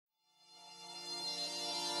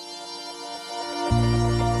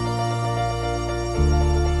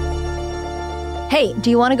Hey,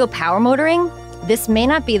 do you want to go power motoring? This may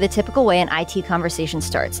not be the typical way an IT conversation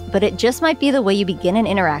starts, but it just might be the way you begin an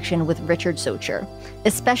interaction with Richard Socher,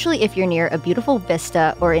 especially if you're near a beautiful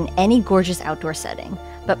vista or in any gorgeous outdoor setting.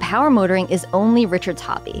 But power motoring is only Richard's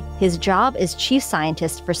hobby. His job is chief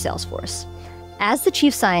scientist for Salesforce. As the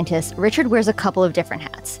chief scientist, Richard wears a couple of different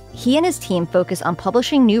hats. He and his team focus on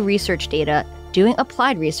publishing new research data, doing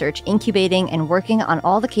applied research, incubating, and working on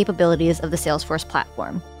all the capabilities of the Salesforce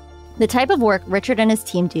platform. The type of work Richard and his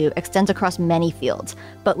team do extends across many fields,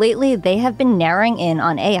 but lately they have been narrowing in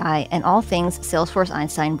on AI and all things Salesforce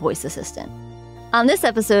Einstein Voice Assistant. On this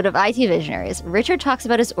episode of IT Visionaries, Richard talks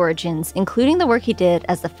about his origins, including the work he did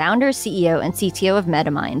as the founder, CEO, and CTO of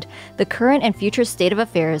MetaMind, the current and future state of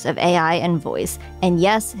affairs of AI and voice, and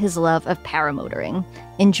yes, his love of paramotoring.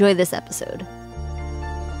 Enjoy this episode.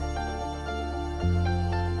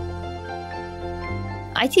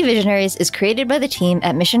 IT Visionaries is created by the team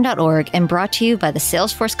at mission.org and brought to you by the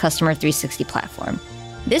Salesforce Customer 360 platform.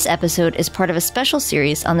 This episode is part of a special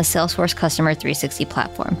series on the Salesforce Customer 360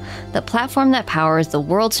 platform, the platform that powers the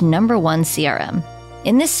world's #1 CRM.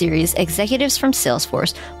 In this series, executives from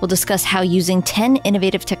Salesforce will discuss how using 10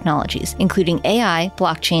 innovative technologies, including AI,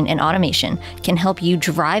 blockchain, and automation, can help you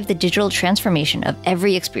drive the digital transformation of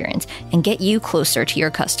every experience and get you closer to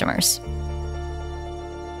your customers.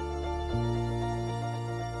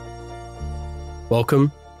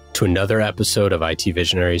 Welcome to another episode of IT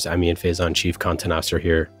Visionaries. I'm Ian Faison, Chief Content Officer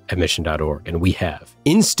here at mission.org. And we have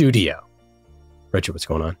in studio, Richard, what's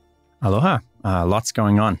going on? Aloha. Lots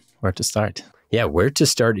going on. Where to start? Yeah, where to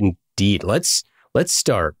start indeed. Let's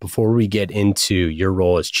start before we get into your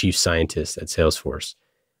role as Chief Scientist at Salesforce.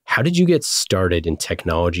 How did you get started in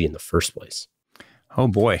technology in the first place? Oh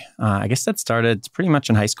boy. I guess that started pretty much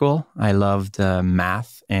in high school. I loved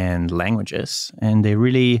math and languages, and they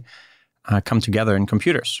really come together in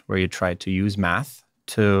computers, where you try to use math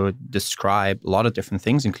to describe a lot of different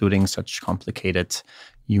things, including such complicated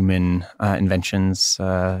human inventions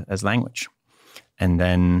as language. And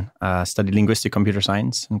then studied linguistic computer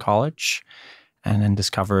science in college, and then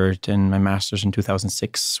discovered in my master's in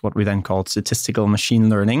 2006 what we then called statistical machine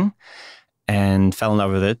learning, and fell in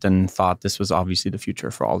love with it and thought this was obviously the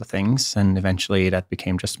future for all the things. And eventually that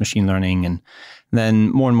became just machine learning. And then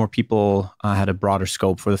more and more people had a broader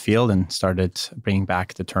scope for the field and started bringing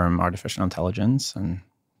back the term artificial intelligence. And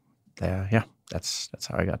that's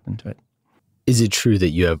how I got into it. Is it true that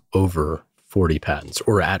you have over 40 patents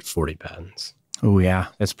or at 40 patents? Oh, yeah.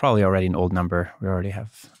 That's probably already an old number. We already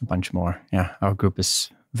have a bunch more. Yeah, our group is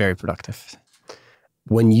very productive.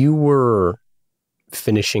 When you were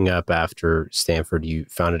finishing up after Stanford, you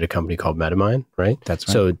founded a company called MetaMind, right? That's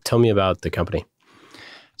right. So tell me about the company.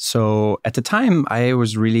 So at the time, I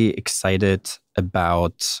was really excited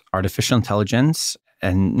about artificial intelligence.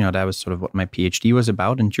 And that was sort of what my PhD was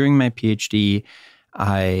about. And during my PhD,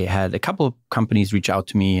 I had a couple of companies reach out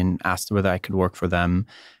to me and asked whether I could work for them.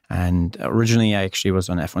 And originally, I actually was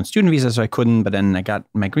on an F1 student visa, so I couldn't. But then I got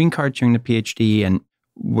my green card during the PhD and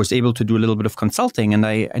was able to do a little bit of consulting. And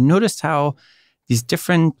I noticed how these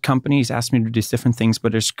different companies asked me to do these different things,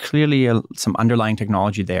 but there's clearly some underlying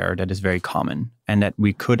technology there that is very common, and that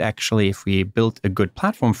we could actually, if we built a good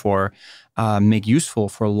platform for, make useful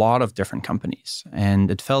for a lot of different companies.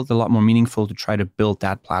 And it felt a lot more meaningful to try to build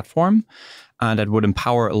that platform that would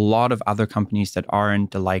empower a lot of other companies that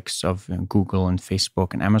aren't the likes of Google and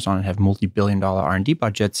Facebook and Amazon and have multi-billion-dollar R&D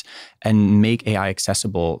budgets, and make AI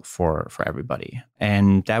accessible for everybody.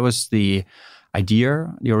 And that was the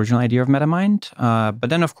original idea of MetaMind. But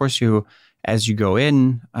then, of course, as you go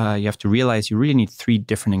in, you have to realize you really need 3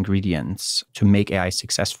 different ingredients to make AI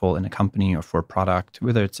successful in a company or for a product,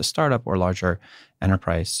 whether it's a startup or larger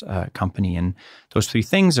enterprise company. And those 3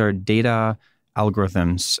 things are data,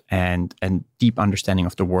 algorithms, and deep understanding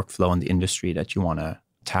of the workflow and the industry that you want to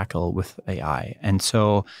tackle with AI. And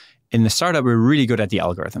so in the startup, we're really good at the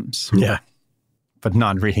algorithms. Yeah. But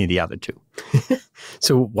not really the other 2.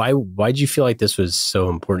 So why do you feel like this was so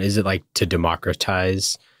important? Is it like to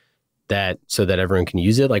democratize that so that everyone can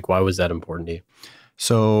use it? Like, why was that important to you?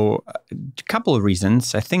 So a couple of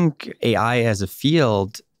reasons. I think AI as a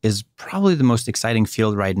field is probably the most exciting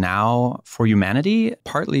field right now for humanity,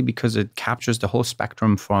 partly because it captures the whole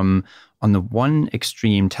spectrum from, on the one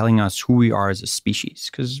extreme, telling us who we are as a species.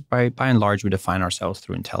 Because by and large, we define ourselves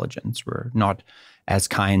through intelligence. We're not as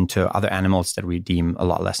kind to other animals that we deem a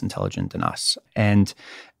lot less intelligent than us. And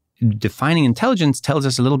defining intelligence tells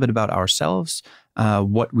us a little bit about ourselves,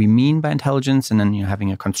 what we mean by intelligence, and then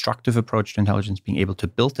having a constructive approach to intelligence, being able to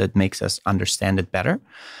build it, makes us understand it better.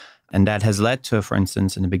 And that has led to, for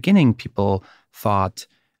instance, in the beginning, people thought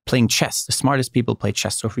playing chess. The smartest people play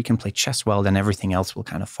chess. So if we can play chess well, then everything else will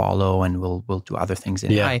kind of follow and we'll do other things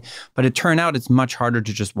in AI. But it turned out it's much harder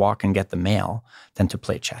to just walk and get the mail than to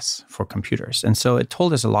play chess for computers. And so it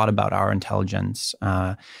told us a lot about our intelligence.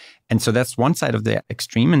 And so that's one side of the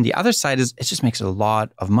extreme. And the other side is it just makes a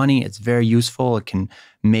lot of money. It's very useful. It can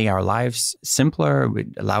make our lives simpler. It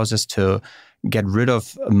allows us to get rid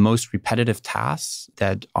of most repetitive tasks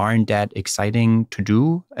that aren't that exciting to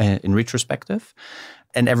do in retrospective,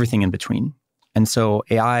 and everything in between. And so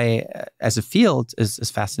AI as a field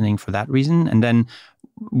is fascinating for that reason. And then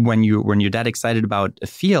when you're that excited about a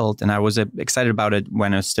field, and I was excited about it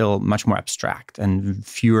when it was still much more abstract and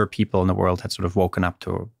fewer people in the world had sort of woken up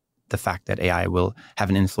to the fact that AI will have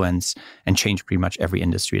an influence and change pretty much every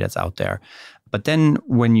industry that's out there. But then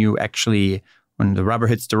when the rubber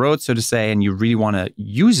hits the road, so to say, and you really want to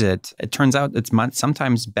use it, it turns out it's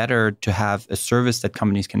sometimes better to have a service that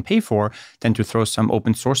companies can pay for than to throw some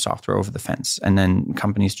open source software over the fence. And then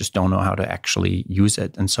companies just don't know how to actually use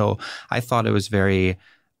it. And so I thought it was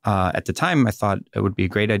at the time, I thought it would be a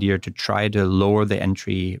great idea to try to lower the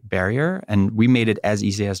entry barrier. And we made it as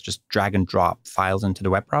easy as just drag and drop files into the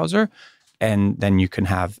web browser, and then you can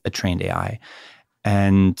have a trained AI.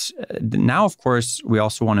 And now, of course, we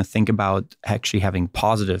also want to think about actually having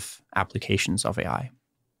positive applications of AI.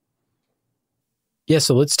 Yeah,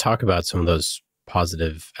 so let's talk about some of those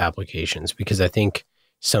positive applications, because I think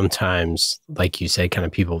sometimes, like you said, kind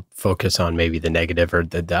of people focus on maybe the negative or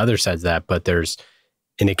the other sides of that, but there's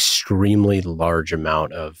an extremely large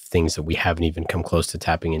amount of things that we haven't even come close to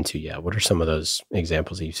tapping into yet. What are some of those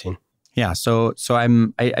examples that you've seen? Yeah, so I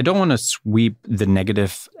don't want to sweep the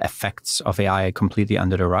negative effects of AI completely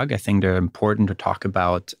under the rug. I think they're important to talk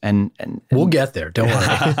about, and we'll get there. Don't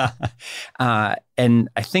worry. And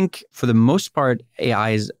I think for the most part, AI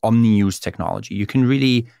is omni-use technology. You can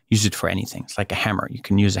really use it for anything. It's like a hammer. You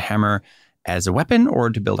can use a hammer as a weapon or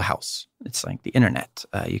to build a house. It's like the internet.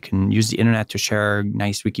 You can use the internet to share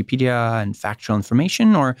nice Wikipedia and factual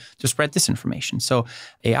information or to spread disinformation. So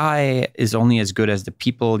AI is only as good as the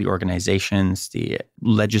people, the organizations, the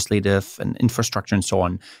legislative and infrastructure and so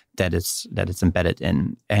on that it's embedded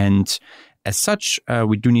in. And as such,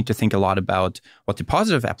 we do need to think a lot about what the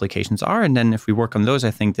positive applications are. And then if we work on those, I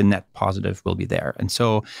think the net positive will be there. And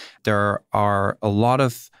so there are a lot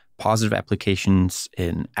of positive applications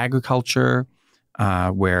in agriculture,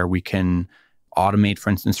 where we can automate,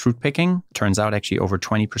 for instance, fruit picking. Turns out actually over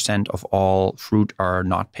 20% of all fruit are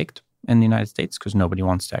not picked in the United States because nobody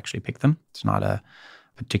wants to actually pick them. It's not a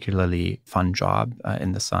particularly fun job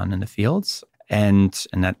in the sun in the fields. And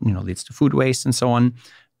that leads to food waste and so on.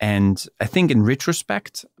 And I think in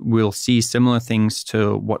retrospect, we'll see similar things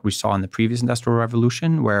to what we saw in the previous Industrial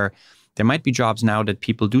Revolution, where there might be jobs now that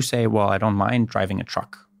people do say, well, I don't mind driving a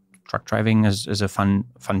truck. Truck driving is a fun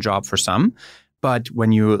job for some. But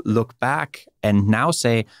when you look back and now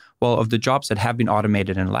say, well, of the jobs that have been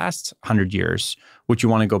automated in the last 100 years, would you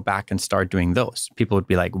want to go back and start doing those? People would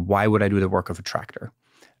be like, why would I do the work of a tractor?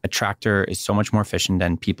 A tractor is so much more efficient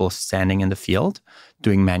than people standing in the field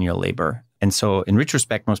doing manual labor. And so in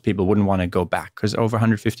retrospect, most people wouldn't want to go back because over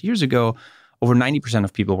 150 years ago, over 90%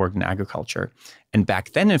 of people worked in agriculture. And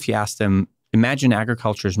back then, if you asked them, imagine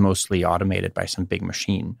agriculture is mostly automated by some big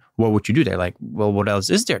machine. What would you do? They're like, well, what else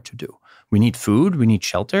is there to do? We need food, we need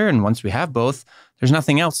shelter. And once we have both, there's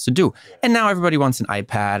nothing else to do. And now everybody wants an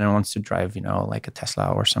iPad and wants to drive, like a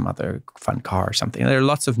Tesla or some other fun car or something. There are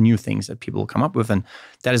lots of new things that people will come up with. And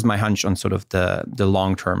that is my hunch on sort of the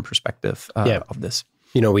long-term perspective of this.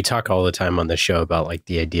 We talk all the time on the show about like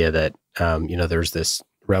the idea that, there's this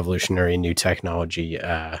revolutionary new technology.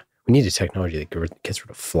 We need a technology that gets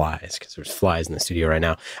rid of flies because there's flies in the studio right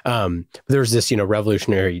now. There's this,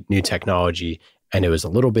 revolutionary new technology, and it was a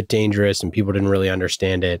little bit dangerous and people didn't really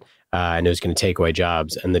understand it. And it was going to take away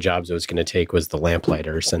jobs, and the jobs it was going to take was the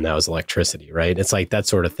lamplighters, and that was electricity, right? It's like that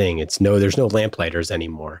sort of thing. There's no lamplighters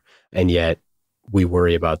anymore. And yet we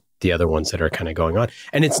worry about the other ones that are kind of going on.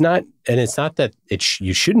 And it's not that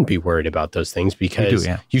you shouldn't be worried about those things, because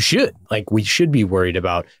you should. Like, we should be worried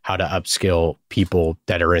about how to upskill people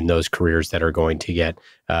that are in those careers that are going to get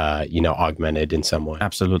augmented in some way.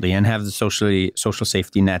 Absolutely. And have the social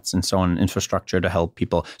safety nets and so on, infrastructure to help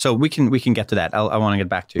people. So we can get to that. I want to get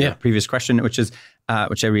back to your previous question, which is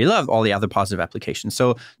which I really love, all the other positive applications.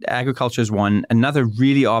 So agriculture is one. Another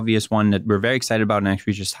really obvious one that we're very excited about, and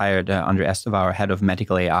actually just hired Andre Estevar, head of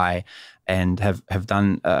medical AI, and have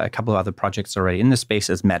done a couple of other projects already in this space,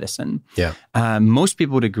 is medicine. Yeah. Most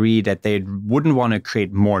people would agree that they wouldn't want to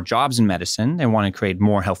create more jobs in medicine. They want to create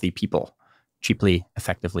more healthy people cheaply,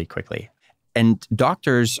 effectively, quickly. And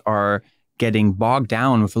doctors are getting bogged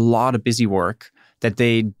down with a lot of busy work that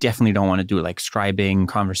they definitely don't want to do, like scribing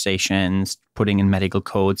conversations, putting in medical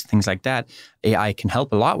codes, things like that. AI can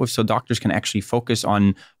help a lot with, so doctors can actually focus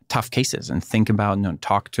on tough cases and think about,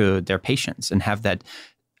 talk to their patients and have that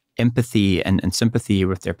empathy and sympathy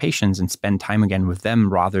with their patients and spend time again with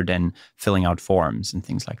them rather than filling out forms and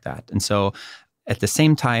things like that. And so at the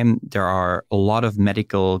same time, there are a lot of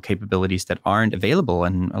medical capabilities that aren't available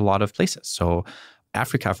in a lot of places. So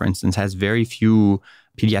Africa, for instance, has very few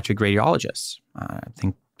pediatric radiologists. I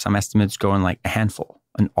think some estimates go in like a handful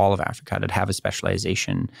in all of Africa that have a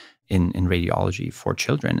specialization in radiology for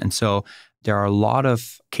children. And so there are a lot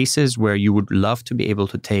of cases where you would love to be able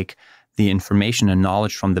to take the information and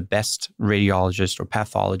knowledge from the best radiologists or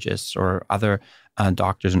pathologists or other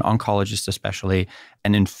doctors and oncologists especially,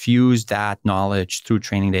 and infuse that knowledge through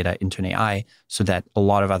training data into an AI so that a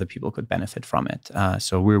lot of other people could benefit from it.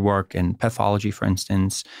 So we work in pathology, for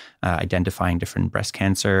instance, identifying different breast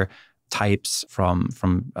cancer types from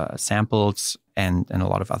samples and a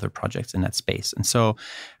lot of other projects in that space. And so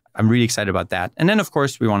I'm really excited about that. And then, of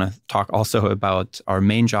course, we want to talk also about our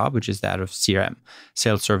main job, which is that of CRM,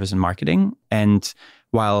 sales, service, and marketing. And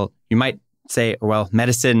while you might say, well,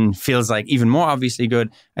 medicine feels like even more obviously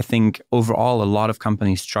good, I think overall, a lot of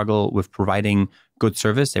companies struggle with providing good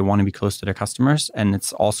service. They want to be close to their customers. And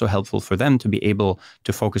it's also helpful for them to be able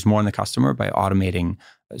to focus more on the customer by automating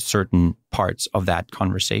certain parts of that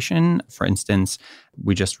conversation. For instance,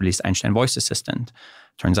 we just released Einstein Voice Assistant.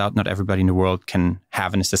 Turns out not everybody in the world can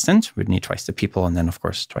have an assistant. We'd need twice the people and then, of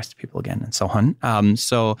course, twice the people again and so on.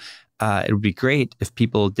 So it would be great if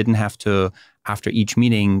people didn't have to, after each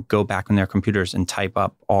meeting, go back on their computers and type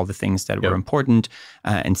up all the things that were important.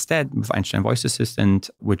 Instead, with Einstein Voice Assistant,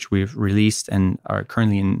 which we've released and are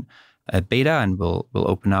currently in beta and will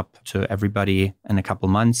open up to everybody in a couple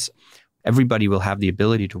months, everybody will have the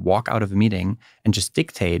ability to walk out of a meeting and just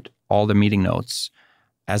dictate all the meeting notes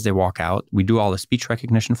as they walk out. We do all the speech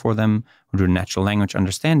recognition for them. We do natural language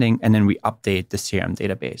understanding, and then we update the CRM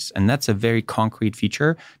database. And that's a very concrete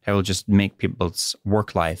feature that will just make people's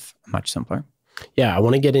work life much simpler. Yeah, I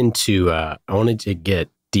want to get into, I wanted to get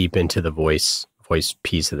deep into the voice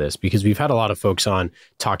piece of this, because we've had a lot of folks on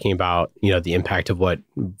talking about, the impact of what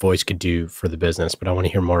voice could do for the business. But I want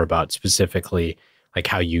to hear more about specifically like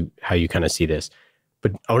how you kind of see this.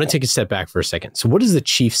 But I want to take a step back for a second. So what does the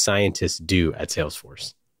chief scientist do at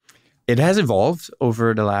Salesforce? It has evolved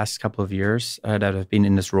over the last couple of years that I've been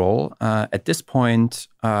in this role. At this point,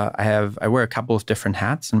 I wear a couple of different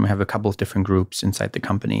hats, and we have a couple of different groups inside the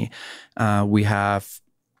company. We have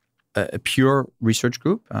a pure research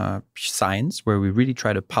group, science, where we really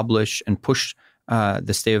try to publish and push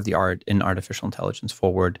the state of the art in artificial intelligence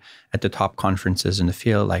forward at the top conferences in the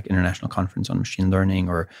field, like International Conference on Machine Learning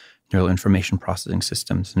or Neural Information Processing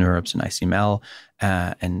Systems, NeurIPS and ICML,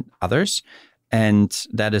 and others. And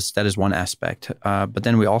that is one aspect. But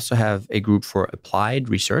then we also have a group for applied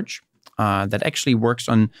research that actually works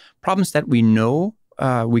on problems that we know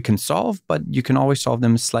we can solve, but you can always solve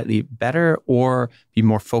them slightly better or be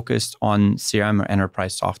more focused on CRM or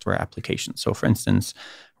enterprise software applications. So for instance,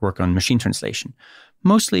 work on machine translation.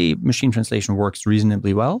 Mostly machine translation works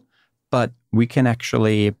reasonably well, but we can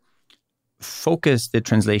actually focus the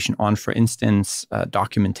translation on, for instance,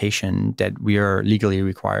 documentation that we are legally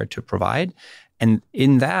required to provide. And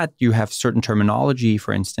in that, you have certain terminology,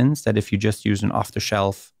 for instance, that if you just use an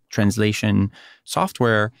off-the-shelf translation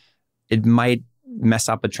software, it might mess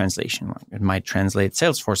up a translation. It might translate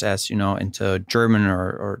Salesforce as, into German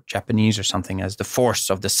or Japanese or something as the force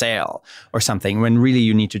of the sale or something, when really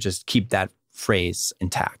you need to just keep that phrase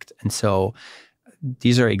intact. And so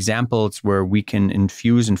these are examples where we can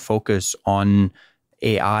infuse and focus on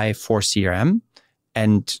AI for CRM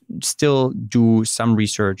and still do some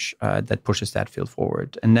research that pushes that field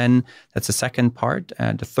forward. And then that's the second part.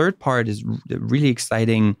 The third part is the really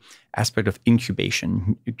exciting aspect of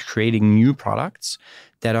incubation, creating new products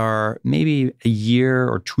that are maybe a year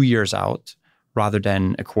or 2 years out rather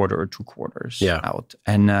than a quarter or 2 quarters out.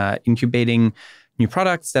 And incubating new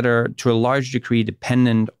products that are to a large degree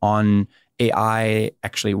dependent on AI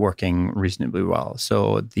actually working reasonably well.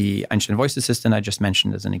 So the Einstein Voice Assistant I just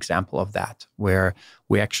mentioned is an example of that, where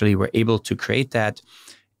we actually were able to create that,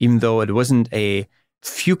 even though it wasn't a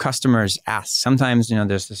few customers asked. Sometimes,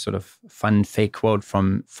 there's this sort of fun fake quote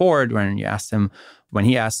from Ford when he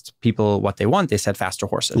asked people what they want, they said faster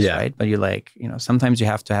horses, right? But sometimes you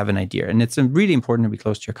have to have an idea. And it's really important to be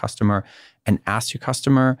close to your customer and ask your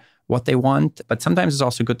customer what they want. But sometimes it's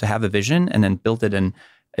also good to have a vision and then build it in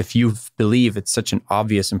if you believe it's such an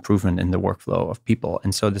obvious improvement in the workflow of people.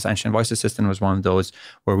 And so this Einstein Voice Assistant was one of those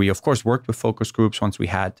where we, of course, worked with focus groups once we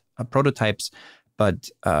had prototypes, But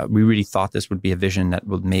we really thought this would be a vision that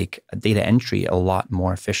would make data entry a lot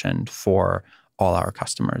more efficient for all our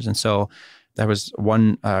customers. And so that was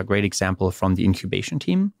one great example from the incubation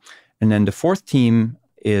team. And then the fourth team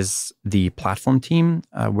is the platform team,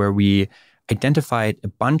 where we identified a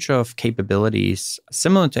bunch of capabilities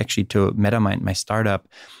similar to MetaMind, my startup,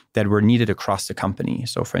 that were needed across the company.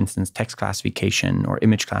 So for instance, text classification or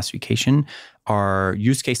image classification are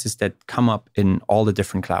use cases that come up in all the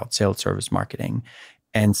different clouds, sales, service, marketing.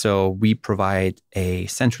 And so we provide a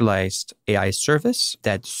centralized AI service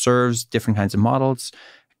that serves different kinds of models.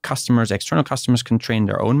 External customers can train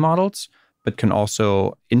their own models, but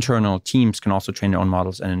internal teams can also train their own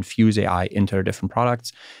models and infuse AI into their different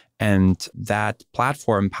products. And that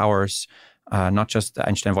platform powers not just the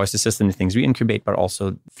Einstein Voice Assistant and things we incubate, but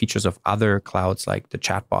also features of other clouds like the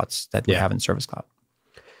chatbots that we have in Service Cloud.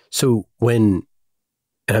 So and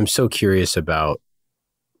I'm so curious about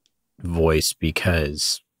voice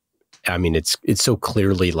because, I mean, it's so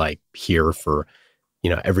clearly like here for,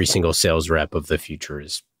 every single sales rep of the future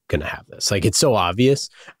is going to have this. Like, it's so obvious.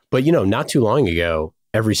 But, not too long ago,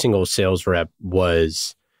 every single sales rep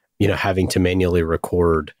was, having to manually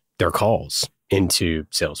record their calls into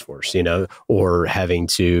Salesforce, or having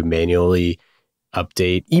to manually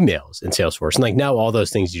update emails in Salesforce. And like now all those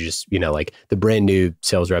things you just, like the brand new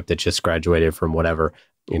sales rep that just graduated from whatever,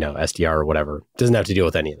 SDR or whatever, doesn't have to deal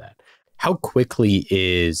with any of that. How quickly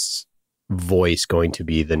is voice going to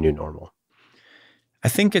be the new normal? I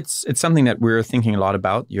think it's something that we're thinking a lot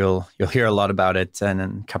about. You'll hear a lot about it in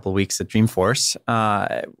a couple of weeks at Dreamforce.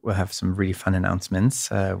 We'll have some really fun announcements.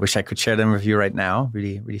 Wish I could share them with you right now.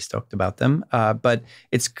 Really, really stoked about them. But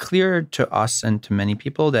it's clear to us and to many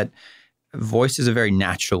people that voice is a very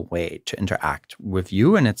natural way to interact with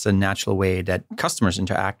you, and it's a natural way that customers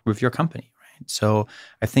interact with your company, right? So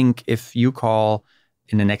I think if you call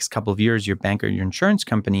in the next couple of years your bank or your insurance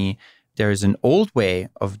company, there's an old way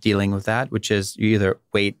of dealing with that, which is you either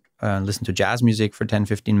wait and listen to jazz music for 10,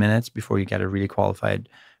 15 minutes before you get a really qualified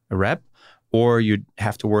rep, or you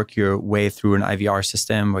have to work your way through an IVR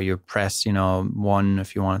system where you press, 1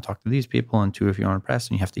 if you want to talk to these people and 2 if you want to press,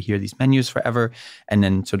 and you have to hear these menus forever and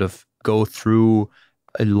then sort of go through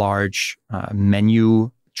a large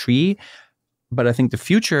menu tree. But I think the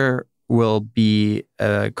future will be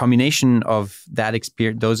a combination of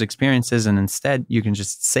those experiences, and instead you can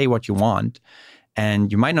just say what you want,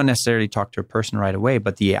 and you might not necessarily talk to a person right away,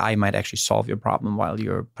 but the AI might actually solve your problem while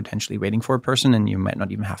you're potentially waiting for a person, and you might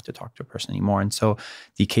not even have to talk to a person anymore. And so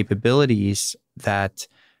the capabilities that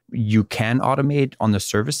you can automate on the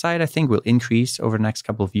service side, I think, will increase over the next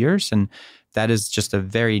couple of years, and that is just a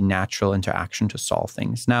very natural interaction to solve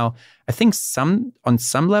things. Now, I think on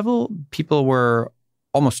some level, people were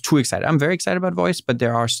almost too excited. I'm very excited about voice, but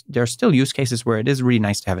there are still use cases where it is really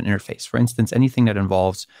nice to have an interface. For instance, anything that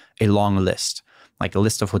involves a long list, like a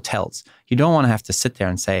list of hotels. You don't want to have to sit there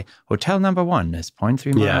and say, hotel number 1 is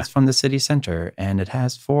 0.3 miles from the city center, and it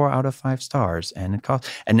has 4 out of 5 stars, and it costs,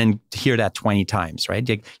 and then hear that 20 times, right?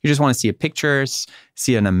 You just want to see pictures,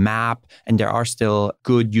 see it on a map, and there are still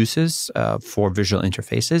good uses for visual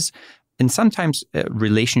interfaces. And sometimes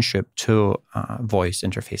relationship to voice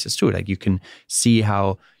interfaces too. Like you can see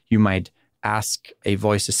how you might ask a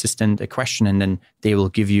voice assistant a question, and then they will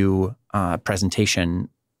give you a presentation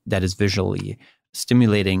that is visually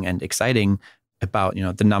stimulating and exciting about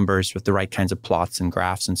the numbers with the right kinds of plots and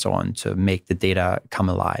graphs and so on to make the data come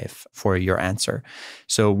alive for your answer.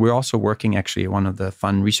 So we're also working, actually, one of the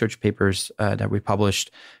fun research papers that we published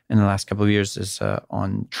in the last couple of years is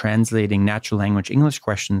on translating natural language English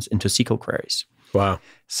questions into SQL queries. Wow.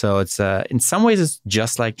 So it's in some ways it's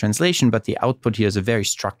just like translation, but the output here is a very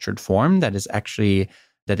structured form that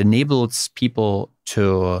enables people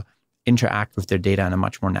to interact with their data in a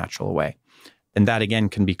much more natural way. And that, again,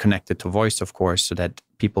 can be connected to voice, of course, so that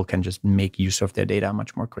people can just make use of their data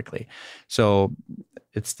much more quickly. So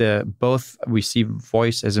it's we see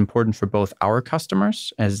voice as important for both our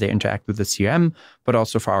customers as they interact with the CRM, but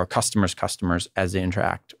also for our customers' customers as they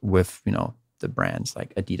interact with, the brands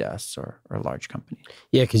like Adidas or a large company.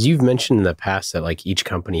 Yeah, because you've mentioned in the past that like each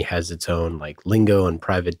company has its own like lingo and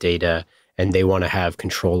private data, and they want to have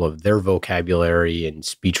control of their vocabulary and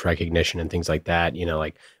speech recognition and things like that.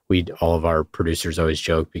 All of our producers always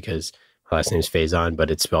joke because my last name is Faison,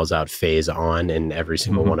 but it spells out phase on in every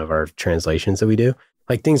single one of our translations that we do.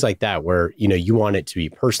 Like things like that where, you want it to be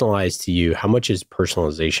personalized to you. How much is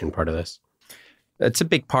personalization part of this? It's a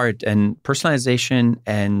big part. And personalization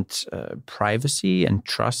and privacy and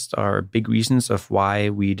trust are big reasons of why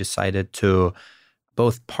we decided to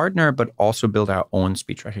both partner, but also build our own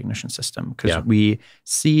speech recognition system. Because we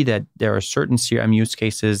see that there are certain CRM use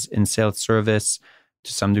cases in sales service,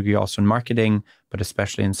 to some degree also in marketing, but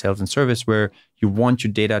especially in sales and service, where you want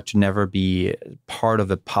your data to never be part of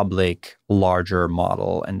a public, larger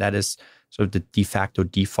model. And that is sort of the de facto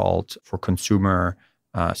default for consumer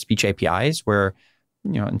speech APIs, where,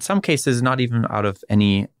 in some cases, not even out of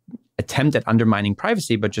any attempt at undermining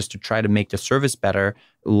privacy, but just to try to make the service better,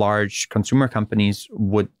 large consumer companies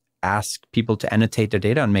would ask people to annotate their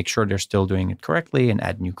data and make sure they're still doing it correctly and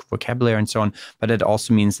add new vocabulary and so on. But it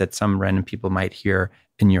also means that some random people might hear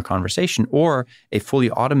in your conversation, or a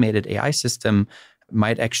fully automated AI system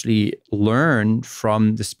might actually learn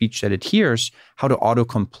from the speech that it hears how to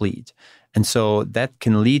autocomplete. And so that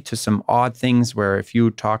can lead to some odd things where if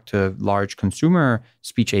you talk to a large consumer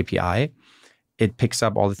speech API, it picks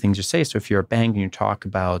up all the things you say. So if you're a bank and you talk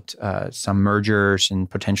about some mergers and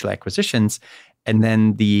potential acquisitions, and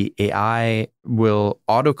then the AI will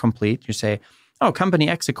autocomplete. You say, oh, company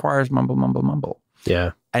X acquires mumble, mumble, mumble.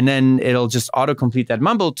 Yeah. And then it'll just autocomplete that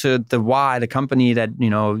mumble to the Y, the company that,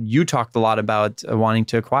 you talked a lot about wanting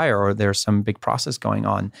to acquire, or there's some big process going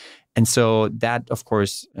on. And so that, of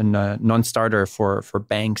course, a non-starter for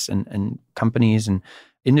banks and companies and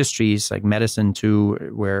industries like medicine too,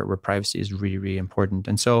 where privacy is really, really important.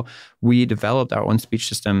 And so we developed our own speech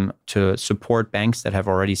system to support banks that have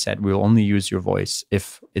already said, we'll only use your voice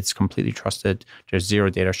if it's completely trusted. There's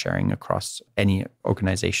zero data sharing across any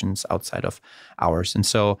organizations outside of ours. And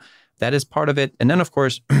so that is part of it. And then, of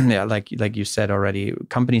course, like you said already,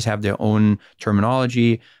 companies have their own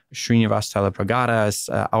terminology. Srinivas Talapragada is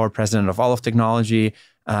our president of all of technology,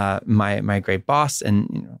 my great boss.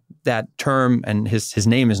 And that term and his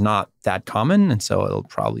name is not that common. And so it'll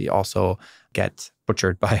probably also get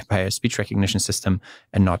butchered by a speech recognition system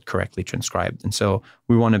and not correctly transcribed. And so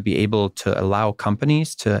we want to be able to allow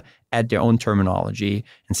companies to add their own terminology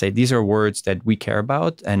and say, these are words that we care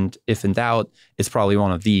about. And if in doubt, it's probably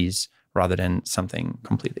one of these rather than something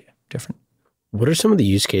completely different. What are some of the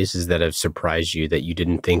use cases that have surprised you that you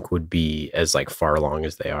didn't think would be as far along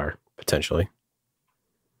as they are potentially?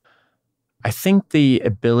 I think the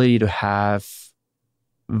ability to have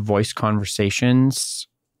voice conversations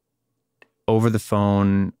over the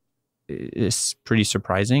phone is pretty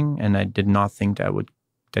surprising, and I did not think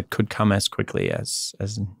that could come as quickly as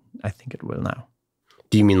I think it will now.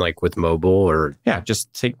 Do you mean with mobile or? Yeah,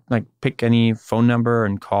 just pick any phone number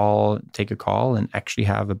and take a call and actually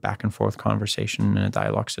have a back and forth conversation in a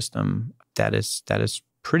dialogue system. That is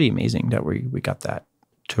pretty amazing that we got that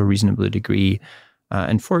to a reasonable degree.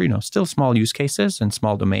 And for, still small use cases and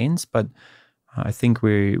small domains, but I think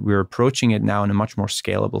we're approaching it now in a much more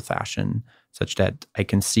scalable fashion, such that I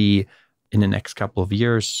can see in the next couple of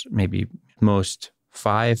years, maybe most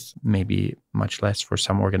 5, maybe much less for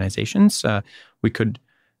some organizations, we could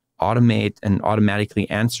automate and automatically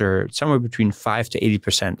answer somewhere between 5 to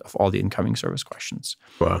 80% of all the incoming service questions.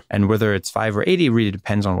 Wow. And whether it's 5 or 80 really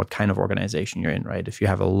depends on what kind of organization you're in, right? If you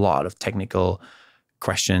have a lot of technical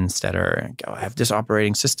questions that are, I have this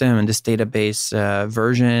operating system and this database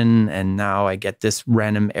version, and now I get this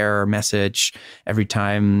random error message every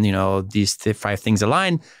time, these 5 things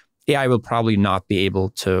align, AI will probably not be able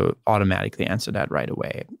to automatically answer that right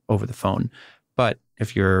away over the phone. But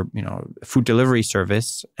if you're, a food delivery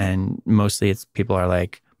service, and mostly it's people are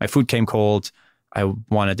like, my food came cold, I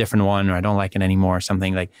want a different one, or I don't like it anymore, or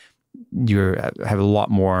something, you have a lot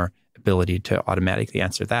more ability to automatically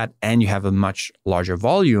answer that, and you have a much larger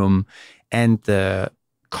volume, and the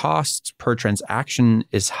cost per transaction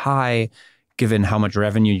is high given how much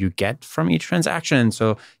revenue you get from each transaction.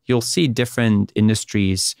 So you'll see different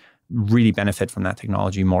industries really benefit from that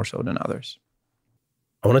technology more so than others.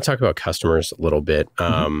 I want to talk about customers a little bit.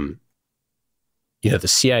 The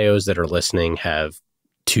CIOs that are listening have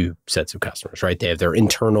 2 sets of customers, right? They have their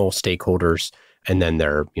internal stakeholders, and then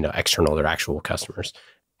their, external, their actual customers.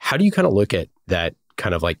 How do you kind of look at that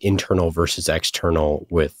kind of internal versus external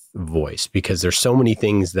with voice? Because there's so many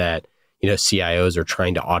things that, CIOs are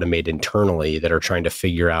trying to automate internally, that are trying to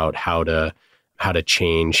figure out how to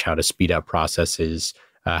change, how to speed up processes,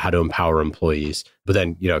 how to empower employees. But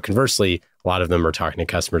then, conversely, a lot of them are talking to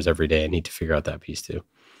customers every day and need to figure out that piece too.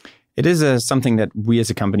 It is something that we as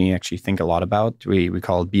a company actually think a lot about. We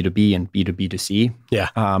call it B2B and B2B2C. Yeah.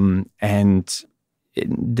 And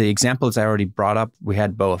the examples I already brought up, we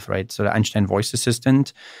had both, right? So the Einstein Voice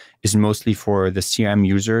Assistant is mostly for the CRM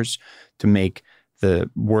users to make the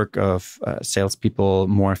work of salespeople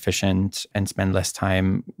more efficient and spend less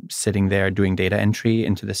time sitting there doing data entry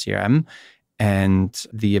into the CRM. And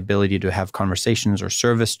the ability to have conversations or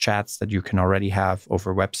service chats that you can already have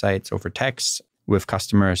over websites, over text, with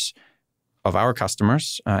customers of our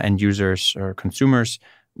customers, end users or consumers,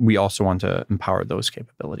 we also want to empower those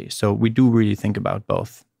capabilities. So we do really think about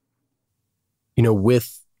both.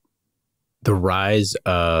 With the rise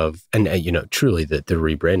of, and truly the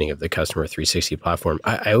rebranding of the Customer 360 platform,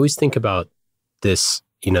 I always think about this,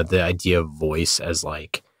 the idea of voice as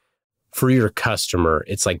like, for your customer,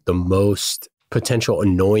 it's like the most potential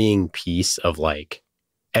annoying piece of like,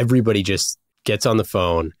 everybody just gets on the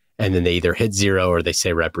phone and then they either hit 0 or they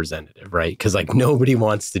say representative, right? Because like nobody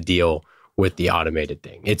wants to deal with the automated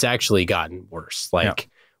thing. It's actually gotten worse. Like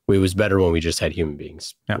it was better when we just had human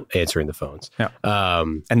beings answering the phones.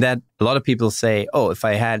 And that a lot of people say, oh, if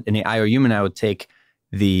I had an AI or human, I would take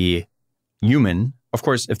the human. Of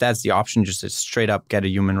course, if that's the option, just to straight up get a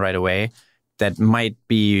human right away, that might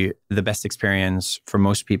be the best experience for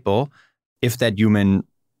most people. If that human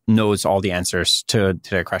knows all the answers to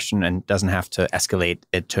their question and doesn't have to escalate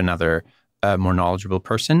it to another more knowledgeable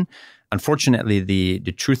person. Unfortunately,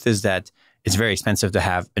 the truth is that it's very expensive to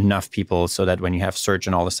have enough people so that when you have search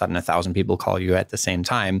and all of a sudden 1,000 people call you at the same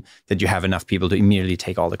time, that you have enough people to immediately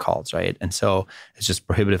take all the calls, right? And so it's just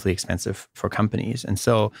prohibitively expensive for companies. And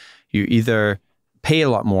so you either pay a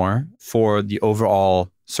lot more for the overall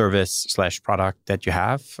service/product that you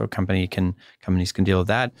have, so companies can deal with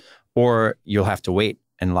that, or you'll have to wait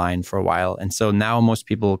in line for a while. And so now most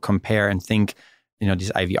people compare and think,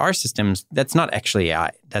 these IVR systems, that's not actually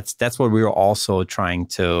AI. That's what we were also trying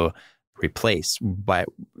to replace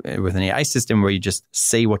with an AI system where you just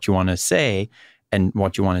say what you want to say and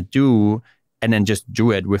what you want to do, and then just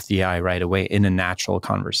do it with the AI right away in a natural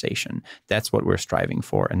conversation. That's what we're striving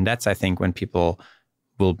for. And that's, I think, when people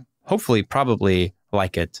will hopefully probably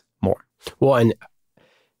like it more. Well, and,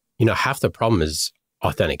 half the problem is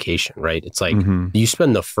authentication, right? It's like you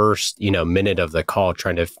spend the first, minute of the call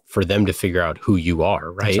trying for them to figure out who you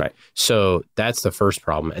are, right? That's right. So that's the first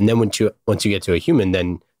problem. And then once you get to a human,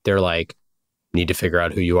 then they're like, need to figure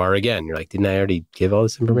out who you are again. You're like, didn't I already give all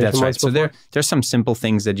this information? That's right. So there's some simple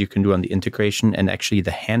things that you can do on the integration and actually the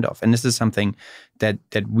handoff. And this is something that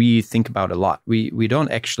we think about a lot. We don't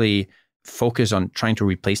actually focus on trying to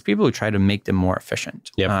replace people. We try to make them more efficient.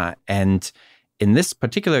 Yep. And in this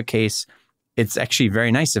particular case, it's actually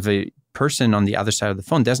very nice if a person on the other side of the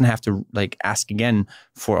phone doesn't have to ask again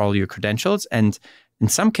for all your credentials. And in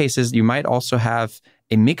some cases, you might also have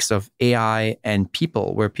a mix of AI and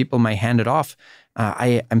people where people might hand it off.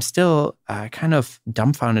 I'm still kind of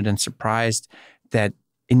dumbfounded and surprised that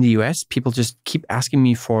in the US, people just keep asking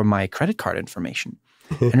me for my credit card information.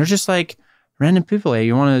 And they're just like random people. Hey,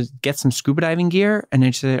 you want to get some scuba diving gear? And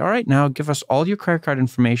they say, all right, now give us all your credit card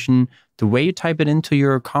information, the way you type it into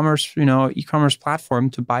your commerce, e-commerce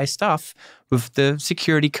platform to buy stuff with the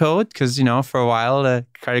security code. Because, for a while, the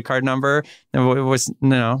credit card number was,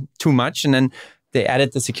 too much. And then they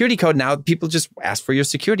added the security code. Now people just ask for your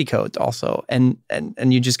security code also. And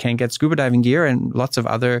you just can't get scuba diving gear and lots of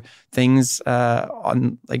other things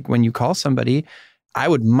on when you call somebody. I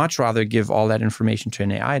would much rather give all that information to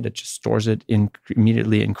an AI that just stores it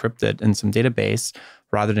immediately encrypted in some database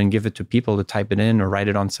rather than give it to people to type it in or write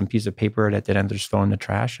it on some piece of paper that they then just throw in the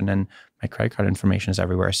trash and then my credit card information is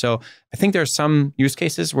everywhere. So I think there are some use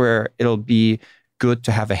cases where it'll be good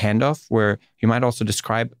to have a handoff where you might also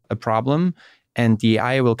describe a problem and the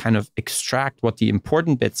AI will kind of extract what the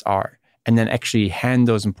important bits are and then actually hand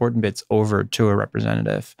those important bits over to a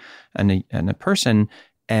representative and a person.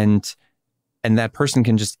 And that person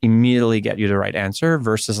can just immediately get you the right answer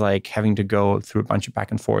versus having to go through a bunch of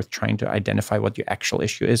back and forth trying to identify what your actual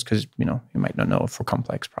issue is because, you might not know for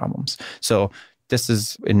complex problems. So this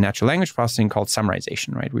is in natural language processing called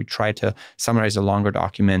summarization, right? We try to summarize a longer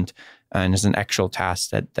document and it's an actual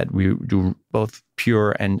task that we do both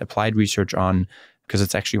pure and applied research on because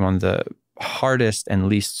it's actually one of the hardest and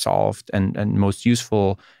least solved and most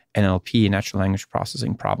useful NLP, natural language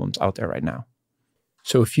processing problems out there right now.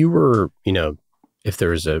 So if you were, if there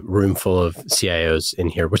was a room full of CIOs in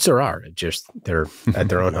here, which there are, just they're at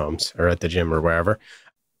their own homes or at the gym or wherever,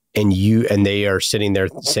 and they are sitting there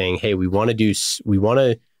saying, hey, we want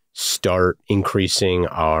to start increasing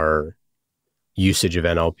our usage of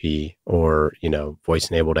NLP or,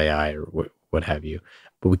 voice-enabled AI or what have you,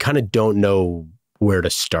 but we kind of don't know where to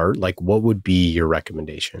start. What would be your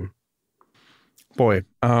recommendation? Boy.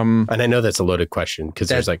 And I know that's a loaded question because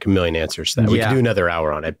there's a million answers to that. We could do another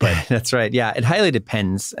hour on it, but that's right. Yeah, it highly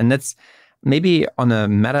depends. And that's maybe on a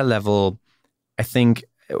meta level, I think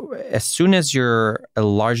as soon as you're a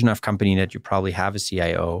large enough company that you probably have a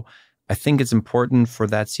CIO, I think it's important for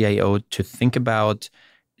that CIO to think about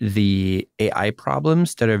the AI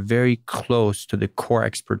problems that are very close to the core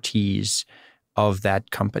expertise of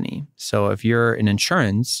that company. So if you're in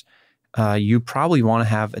insurance, you probably want to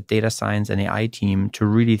have a data science and AI team to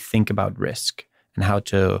really think about risk and how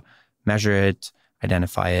to measure it,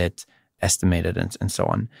 identify it, estimate it, and so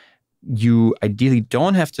on. You ideally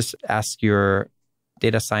don't have to ask your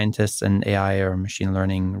data scientists and AI or machine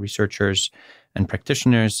learning researchers and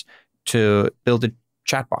practitioners to build a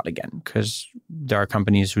chatbot again, because there are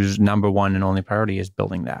companies whose number one and only priority is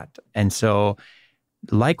building that. And so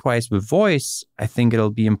likewise with voice, I think it'll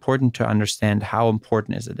be important to understand how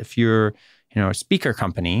important is it. If you're a speaker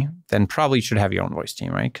company, then probably you should have your own voice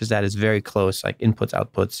team, right? Because that is very close, like inputs,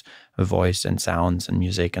 outputs of voice and sounds and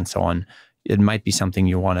music and so on. It might be something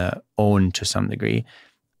you want to own to some degree.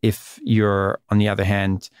 If you're, on the other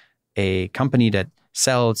hand, a company that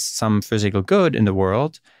sells some physical good in the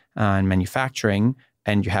world and manufacturing,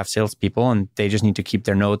 and you have salespeople and they just need to keep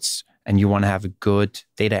their notes, and you want to have a good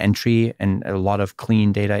data entry and a lot of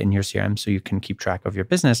clean data in your CRM so you can keep track of your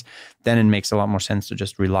business, then it makes a lot more sense to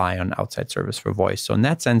just rely on outside service for voice. So in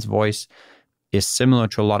that sense, voice is similar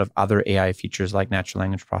to a lot of other AI features like natural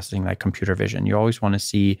language processing, like computer vision. You always want to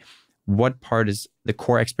see what part is the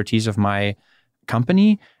core expertise of my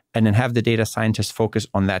company, and then have the data scientists focus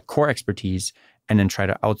on that core expertise and then try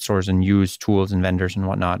to outsource and use tools and vendors and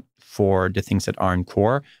whatnot for the things that aren't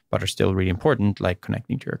core, but are still really important, like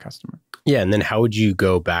connecting to your customer. Yeah. And then how would you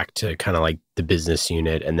go back to kind of like the business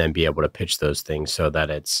unit and then be able to pitch those things so that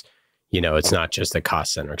it's, it's not just a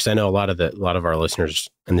cost center? Because I know a lot of our listeners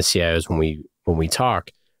and the CIOs, when we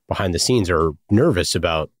talk behind the scenes, are nervous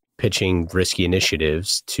about pitching risky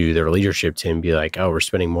initiatives to their leadership team, be like, oh, we're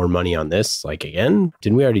spending more money on this. Like, again,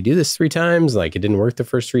 didn't we already do this 3 times? Like, it didn't work the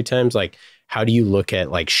first 3 times. Like, how do you look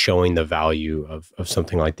at like showing the value of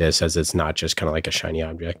something like this as it's not just kind of like a shiny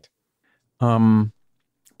object?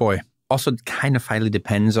 Also kind of highly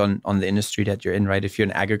depends on the industry that you're in, right? If you're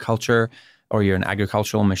in agriculture or you're in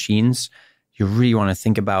agricultural machines, you really want to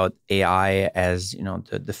think about AI as,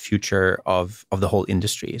 the future of the whole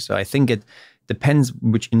industry. So I think it depends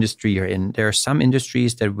which industry you're in. There are some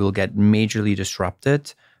industries that will get majorly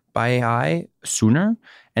disrupted by AI sooner,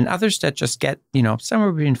 and others that just get,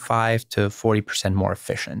 somewhere between 5 to 40% more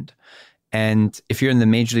efficient. And if you're in the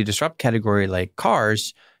majorly disrupt category like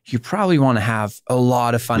cars, you probably want to have a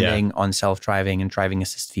lot of funding on self-driving and driving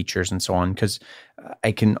assist features and so on, because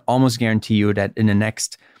I can almost guarantee you that in the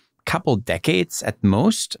next couple decades at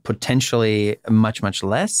most, potentially much, much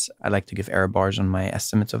less. I like to give error bars on my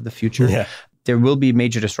estimates of the future. Yeah. There will be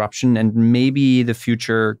major disruption, and maybe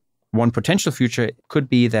one potential future could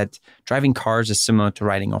be that driving cars is similar to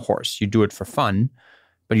riding a horse. You do it for fun,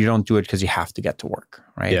 but you don't do it because you have to get to work,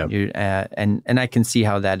 right? Yeah. And I can see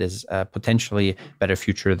how that is potentially a better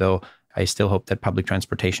future, though I still hope that public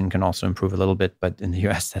transportation can also improve a little bit. But in the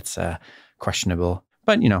US, that's questionable.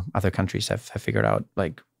 But, other countries have figured out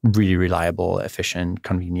like really reliable, efficient,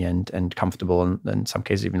 convenient, and comfortable, and in some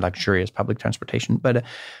cases even luxurious public transportation. But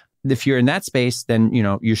if you're in that space, then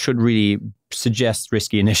you should really suggest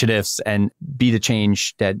risky initiatives and be the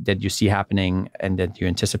change that you see happening and that you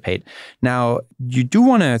anticipate. Now, you do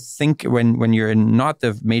want to think when you're in not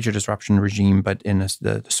the major disruption regime, but in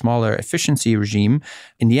the smaller efficiency regime.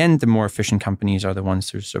 In the end, the more efficient companies are the ones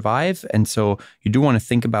who survive, and so you do want to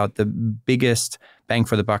think about the biggest bang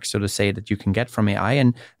for the buck, so to say, that you can get from AI.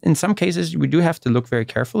 And in some cases, we do have to look very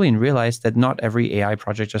carefully and realize that not every AI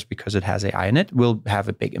project, just because it has AI in it, will have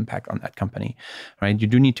a big impact on that company, right? You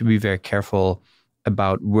do need to be very careful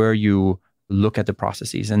about where you look at the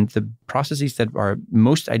processes. And the processes that are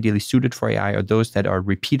most ideally suited for AI are those that are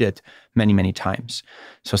repeated many, many times.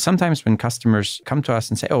 So sometimes when customers come to us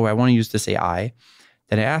and say, oh, I want to use this AI,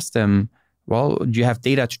 then I ask them, well, do you have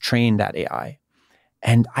data to train that AI?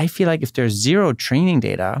 And I feel like if there's zero training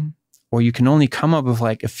data, or you can only come up with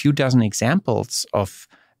like a few dozen examples of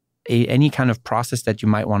any kind of process that you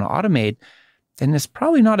might want to automate, then it's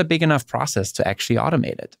probably not a big enough process to actually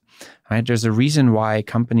automate it. Right? There's a reason why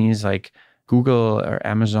companies like Google or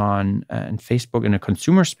Amazon and Facebook in a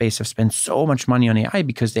consumer space have spent so much money on AI,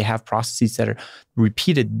 because they have processes that are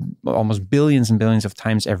repeated almost billions and billions of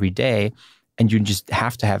times every day. And you just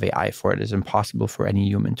have to have AI for it. It's impossible for any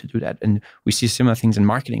human to do that. And we see similar things in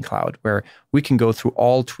Marketing Cloud, where we can go through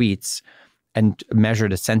all tweets and measure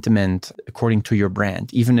the sentiment according to your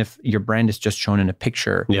brand, even if your brand is just shown in a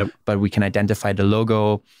picture. Yep. But we can identify the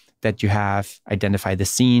logo that you have, identify the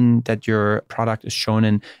scene that your product is shown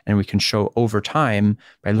in, and we can show over time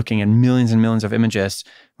by looking at millions and millions of images.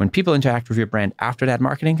 When people interact with your brand after that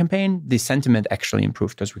marketing campaign, the sentiment actually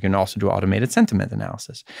improved, because we can also do automated sentiment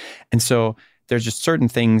analysis. And so there's just certain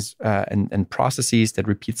things and processes that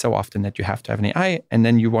repeat so often that you have to have an AI. And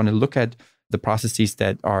then you want to look at the processes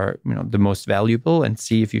that are the most valuable and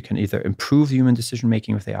see if you can either improve human decision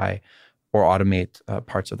making with AI or automate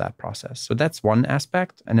parts of that process. So that's one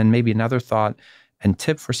aspect. And then maybe another thought and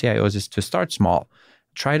tip for CIOs is to start small.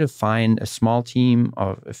 Try to find a small team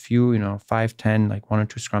of a few, 5, 10, like 1 or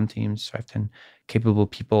 2 Scrum teams, 5, 10 capable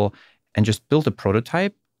people, and just build a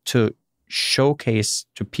prototype to showcase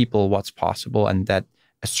to people what's possible and that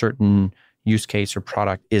a certain use case or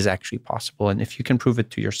product is actually possible. And if you can prove it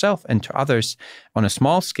to yourself and to others on a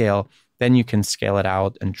small scale, then you can scale it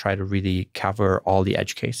out and try to really cover all the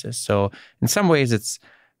edge cases. So in some ways, it's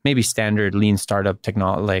maybe standard lean startup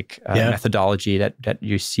technology, methodology that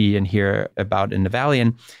you see and hear about in the Valley.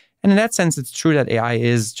 And in that sense, it's true that AI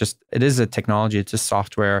is a technology, it's a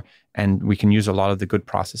software, and we can use a lot of the good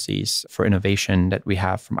processes for innovation that we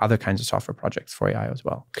have from other kinds of software projects for AI as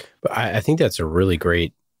well. But I think that's a really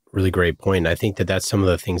great point. And I think that that's some of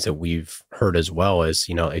the things that we've heard as well is,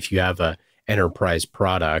 if you have a enterprise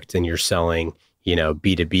product and you're selling,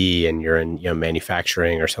 B2B and you're in,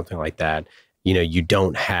 manufacturing or something like that, you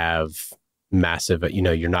don't have massive,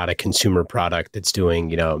 you're not a consumer product that's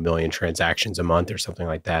doing, 1 million transactions a month or something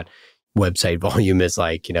like that. Website volume is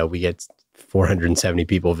like, we get 470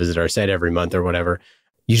 people visit our site every month or whatever.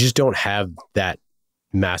 You just don't have that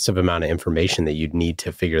massive amount of information that you'd need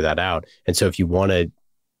to figure that out. And so if you want to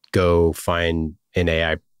go find an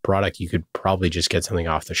AI product, you could probably just get something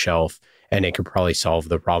off the shelf and it could probably solve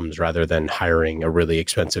the problems rather than hiring a really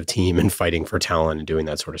expensive team and fighting for talent and doing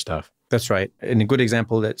that sort of stuff. That's right. And a good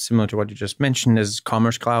example that's similar to what you just mentioned is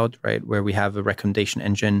Commerce Cloud, right? Where we have a recommendation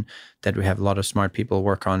engine that we have a lot of smart people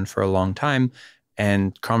work on for a long time.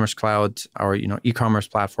 And Commerce Cloud, our e-commerce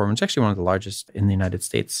platform, it's actually one of the largest in the United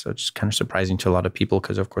States. So it's kind of surprising to a lot of people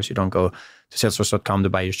because, of course, you don't go to Salesforce.com to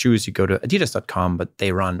buy your shoes. You go to Adidas.com, but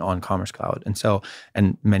they run on Commerce Cloud.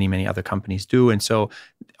 And many, many other companies do. And so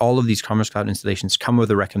all of these Commerce Cloud installations come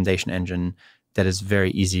with a recommendation engine that is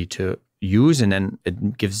very easy to use. And then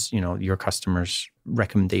it gives, your customers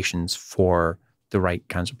recommendations for the right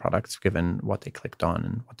kinds of products given what they clicked on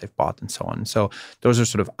and what they've bought and so on. So those are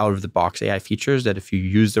sort of out of the box AI features that if you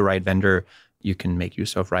use the right vendor, you can make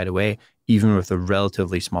use of right away, even with a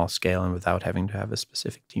relatively small scale and without having to have a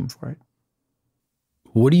specific team for it.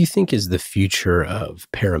 What do you think is the future of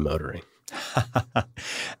paramotoring?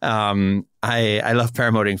 I love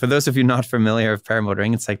paramotoring. For those of you not familiar with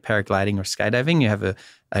paramotoring, it's like paragliding or skydiving. You have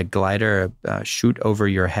a glider, a chute over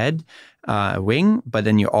your head, wing, but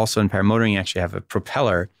then you also in paramotoring, you actually have a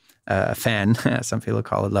propeller, a fan, some people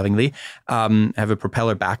call it lovingly, have a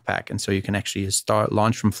propeller backpack. And so you can actually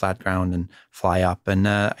launch from flat ground and fly up. And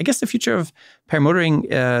I guess the future of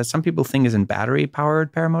paramotoring, some people think is in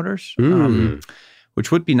battery-powered paramotors, which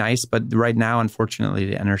would be nice. But right now, unfortunately,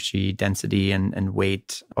 the energy density and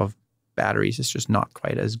weight of batteries is just not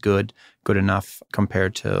quite as good enough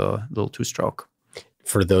compared to a little two-stroke.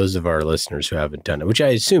 For those of our listeners who haven't done it, which I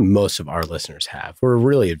assume most of our listeners have, we're a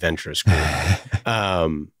really adventurous group.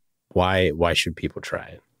 Why should people try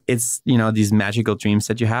it? It's, these magical dreams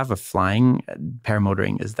that you have of flying.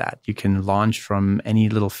 Paramotoring is that. You can launch from any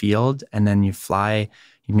little field and then you fly.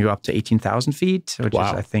 You can go up to 18,000 feet, which is,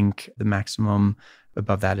 I think, the maximum.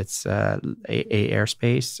 Above that, it's a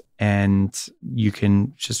airspace. And you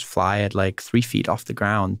can just fly at like 3 feet off the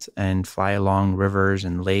ground and fly along rivers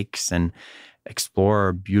and lakes and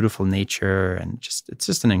explore beautiful nature. And it's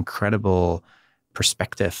just an incredible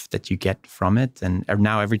perspective that you get from it. And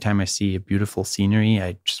now every time I see a beautiful scenery,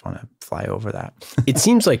 I just want to fly over that. It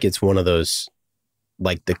seems like it's one of those,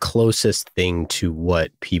 like the closest thing to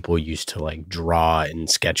what people used to like draw in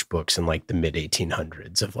sketchbooks in like the mid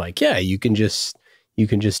 1800s of like, yeah, you can just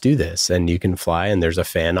do this and you can fly and there's a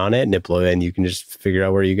fan on it and it blows and you can just figure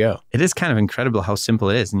out where you go. It is kind of incredible how simple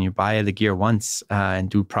it is. And you buy the gear once and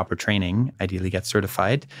do proper training, ideally get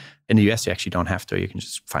certified. In the US, you actually don't have to. You can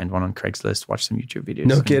just find one on Craigslist, watch some YouTube videos.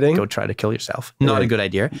 No kidding. Go try to kill yourself. Not a good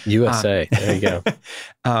idea. USA. There you go.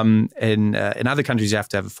 In other countries, you have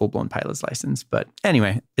to have a full-blown pilot's license. But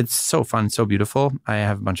anyway, it's so fun, so beautiful. I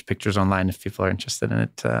have a bunch of pictures online if people are interested in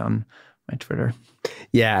it on my Twitter.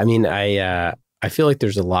 Yeah, I mean, I feel like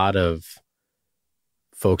there's a lot of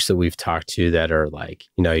folks that we've talked to that are like,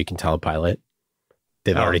 you can tell a pilot.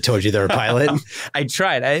 They've already told you they're a pilot. I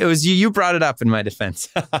tried. It was you brought it up in my defense.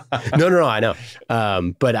 No, I know.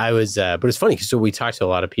 But it's funny because we talked to a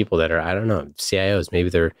lot of people that are, I don't know, CIOs. Maybe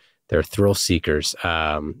they're thrill seekers. Spend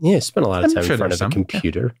a lot of time in front of a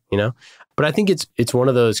computer. But I think it's one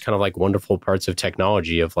of those kind of like wonderful parts of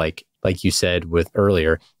technology of like you said with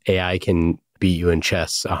earlier, AI can beat you in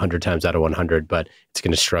chess 100 times out of 100, but it's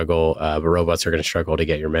going to struggle. The robots are going to struggle to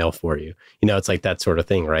get your mail for you. It's like that sort of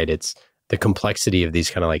thing, right? the complexity of these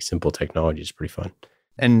kind of like simple technologies is pretty fun.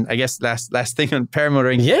 And I guess last thing on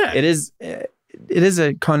paramotoring, yeah, it is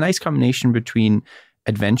a nice combination between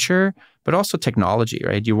adventure but also technology,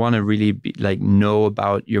 right? You want to really know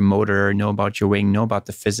about your motor, know about your wing, know about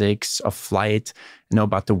the physics of flight, know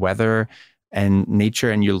about the weather and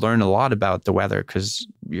nature, and you learn a lot about the weather because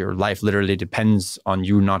your life literally depends on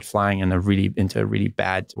you not flying into a really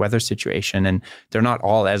bad weather situation. And they're not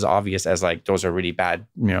all as obvious as like those are really bad,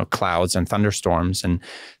 clouds and thunderstorms. And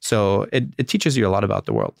so it teaches you a lot about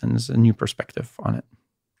the world, and there's a new perspective on it.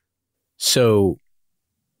 So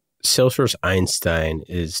Salesforce Einstein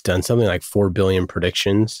has done something like 4 billion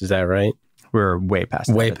predictions. Is that right? We're way past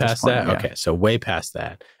that. Way past that? Yeah. Okay, so way past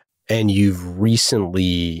that. And you've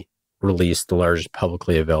recently released the largest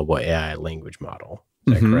publicly available AI language model.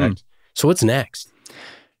 Is that correct? So what's next?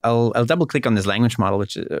 I'll double click on this language model,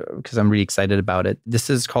 which because I'm really excited about it.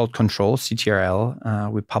 This is called Control,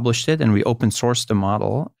 CTRL. We published it and we open sourced the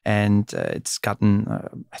model, and it's gotten,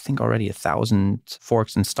 I think, already 1,000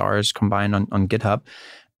 forks and stars combined on GitHub.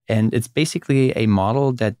 And it's basically a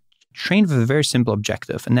model that trained with a very simple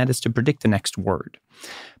objective, and that is to predict the next word.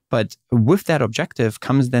 But with that objective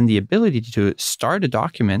comes then the ability to start a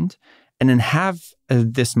document and then have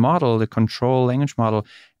this model, the Control language model,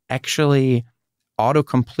 actually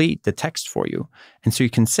autocomplete the text for you. And so you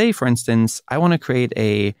can say, for instance, I want to create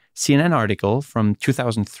a CNN article from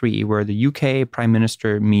 2003 where the UK Prime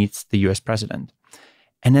Minister meets the US President.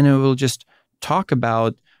 And then it will just talk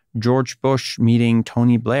about George Bush meeting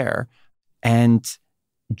Tony Blair and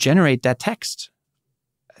generate that text.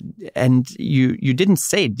 And you didn't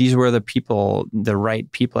say these were the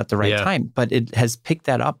right people at the right time, but it has picked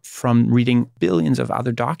that up from reading billions of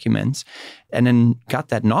other documents and then got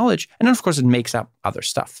that knowledge. And then, of course, it makes up other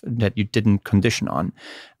stuff that you didn't condition on.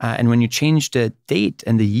 And when you change the date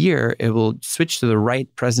and the year, it will switch to the right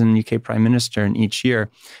president, UK prime minister in each year,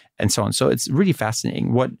 and so on. So it's really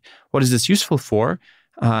fascinating. What is this useful for?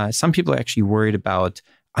 Some people are actually worried about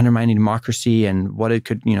undermining democracy and what it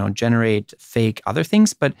could, generate fake other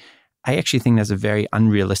things. But I actually think that's a very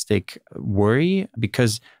unrealistic worry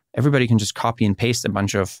because everybody can just copy and paste a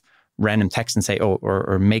bunch of random text and say,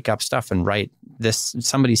 or make up stuff and write this.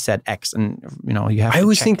 Somebody said X, and you have. I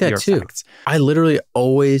always check think that too. Facts. I literally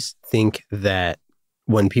always think that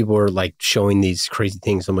when people are like showing these crazy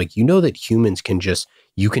things, I'm like, that humans can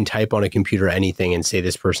you can type on a computer anything and say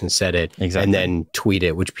this person said it, and then tweet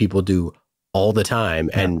it, which people do all the time,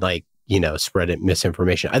 and spread it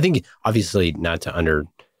misinformation. I think obviously not to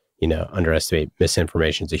underestimate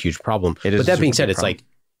misinformation is a huge problem. But that being said, it's like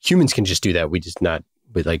humans can just do that. We just not,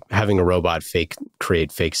 but like having a robot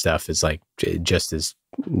create fake stuff is like just as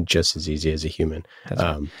easy as a human.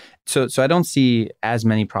 So I don't see as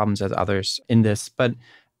many problems as others in this. But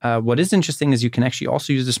what is interesting is you can actually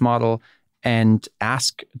also use this model and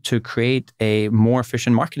ask to create a more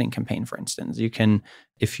efficient marketing campaign, for instance. You can,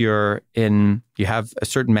 if you have a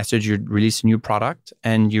certain message, you release a new product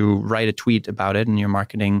and you write a tweet about it in your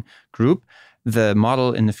marketing group, the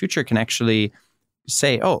model in the future can actually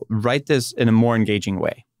say, write this in a more engaging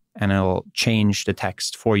way. And it'll change the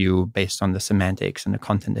text for you based on the semantics and the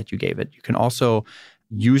content that you gave it. You can also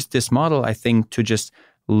use this model, I think, to just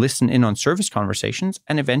listen in on service conversations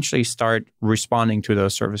and eventually start responding to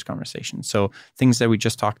those service conversations. So things that we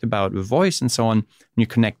just talked about with voice and so on, when you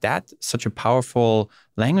connect that, such a powerful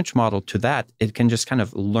language model to that, it can just kind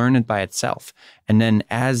of learn it by itself. And then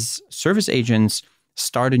as service agents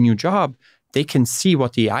start a new job, they can see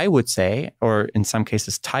what the AI would say, or in some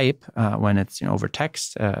cases type when it's over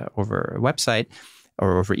text, over a website,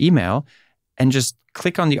 or over email, and just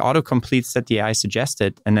click on the autocompletes that the AI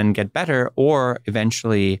suggested and then get better, or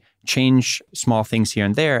eventually change small things here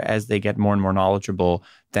and there as they get more and more knowledgeable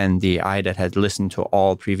than the AI that had listened to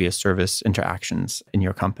all previous service interactions in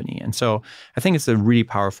your company. And so I think it's a really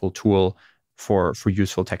powerful tool for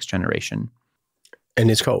useful text generation. And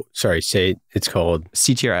it's called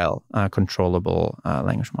CTRL, controllable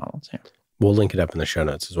language models. Yeah. We'll link it up in the show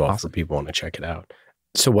notes as well for people who want to check it out.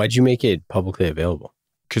 So why'd you make it publicly available?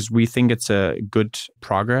 Because we think it's a good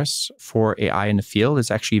progress for AI in the field. It's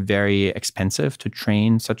actually very expensive to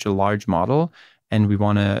train such a large model, and we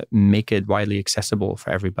want to make it widely accessible for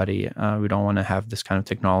everybody. We don't want to have this kind of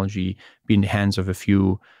technology be in the hands of a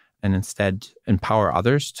few and instead empower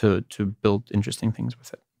others to build interesting things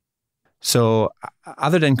with it. So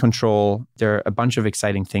other than control, there are a bunch of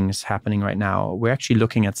exciting things happening right now. We're actually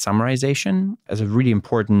looking at summarization as a really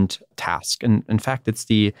important task. And in fact, it's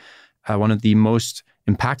one of the most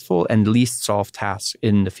impactful and least solved tasks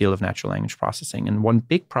in the field of natural language processing. And one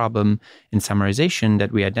big problem in summarization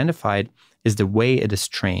that we identified is the way it is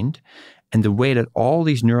trained. and the way that all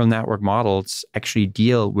these neural network models actually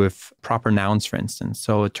deal with proper nouns, for instance.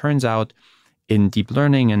 So it turns out in deep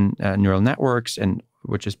learning and neural networks, and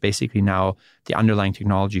which is basically now the underlying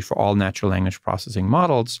technology for all natural language processing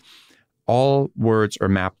models, all words are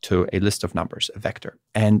mapped to a list of numbers, a vector.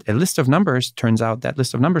 And a list of numbers turns out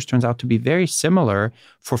to be very similar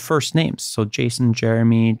for first names. So Jason,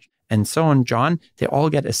 Jeremy, and so on, John, they all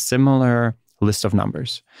get a similar list of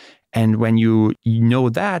numbers. And when you know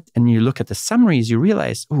that and you look at the summaries, you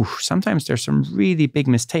realize, sometimes there's some really big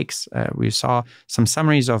mistakes. We saw some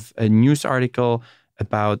summaries of a news article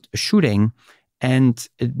about a shooting, and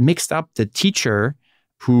it mixed up the teacher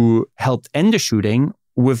who helped end the shooting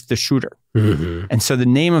with the shooter. Mm-hmm. And so the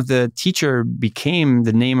name of the teacher became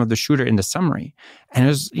the name of the shooter in the summary. And it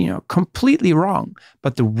was, completely wrong.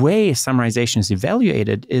 But the way summarization is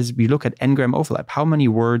evaluated is we look at n-gram overlap. How many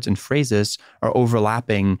words and phrases are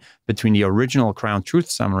overlapping between the original ground truth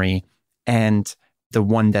summary and the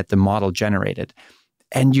one that the model generated?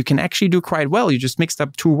 And you can actually do quite well. You just mixed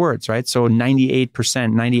up two words, right? So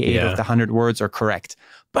 98% of the 100 words are correct.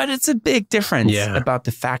 But it's a big difference about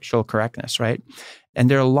the factual correctness, right? And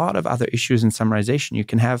there are a lot of other issues in summarization. You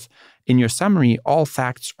can have in your summary, all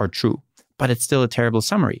facts are true, but it's still a terrible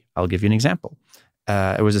summary. I'll give you an example.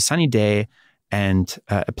 It was a sunny day and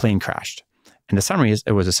a plane crashed. And the summary is,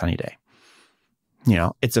 it was a sunny day.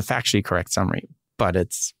 It's a factually correct summary, but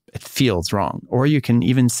it feels wrong. Or you can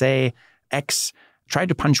even say X tried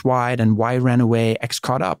to punch Y, and Y ran away, X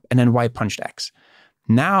caught up, and then Y punched X.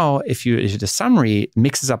 Now, if the summary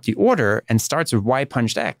mixes up the order and starts with Y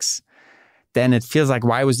punched X, then it feels like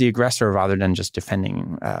Y was the aggressor rather than just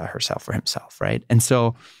defending herself or himself, right? And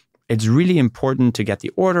so it's really important to get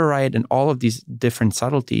the order right and all of these different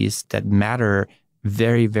subtleties that matter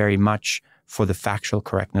very, very much for the factual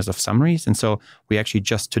correctness of summaries. And so we actually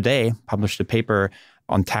just today published a paper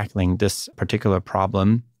on tackling this particular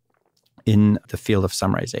problem in the field of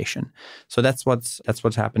summarization. So that's what's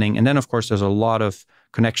happening. And then, of course, there's a lot of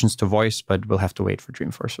connections to voice, but we'll have to wait for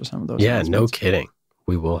Dreamforce for some of those. Yeah, no kidding.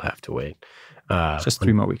 We will have to wait. Just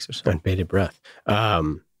 3 more weeks or so. On bated breath.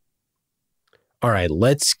 All right,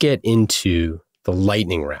 let's get into the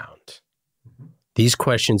lightning round. These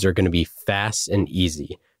questions are going to be fast and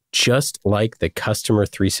easy, just like the Customer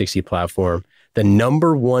 360 platform, the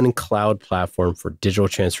 #1 cloud platform for digital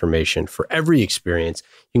transformation for every experience.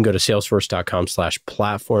 You can go to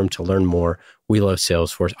salesforce.com/platform to learn more. We love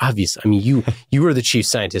Salesforce. Obviously, I mean, you are the chief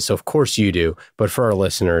scientist, so of course you do. But for our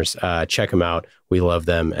listeners, check them out. We love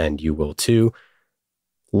them, and you will too.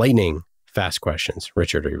 Lightning, fast questions.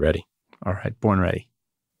 Richard, are you ready? All right, born ready.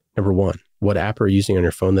 #1, what app are you using on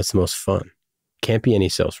your phone that's the most fun? Can't be any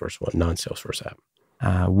Salesforce one, non-Salesforce app.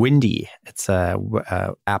 Windy. It's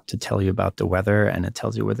a app to tell you about the weather, and it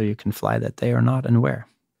tells you whether you can fly that day or not and where.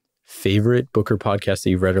 Favorite book or podcast that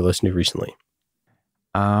you've read or listened to recently?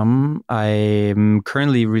 I'm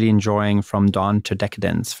currently really enjoying From Dawn to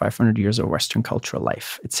Decadence, 500 Years of Western Cultural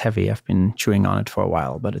Life. It's heavy. I've been chewing on it for a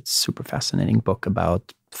while, but it's a super fascinating book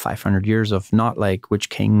about 500 years of not like which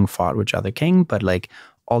king fought which other king, but like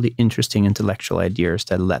all the interesting intellectual ideas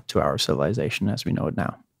that led to our civilization as we know it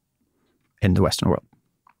now in the Western world.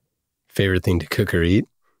 Favorite thing to cook or eat?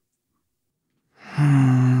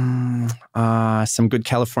 Some good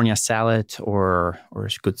California salad or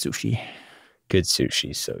good sushi. Good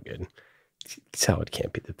sushi, so good. Salad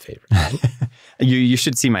can't be the favorite. You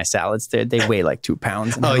should see my salads. They weigh like 2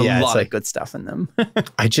 pounds and have a lot of good stuff in them.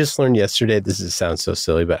 I just learned yesterday, sounds so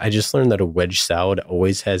silly, but I just learned that a wedge salad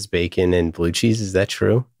always has bacon and blue cheese. Is that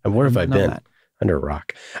true? And where have I been? Under a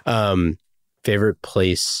rock. Favorite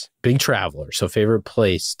place, big traveler. So favorite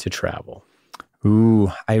place to travel.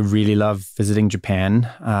 Ooh, I really love visiting Japan.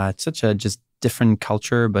 It's such a just different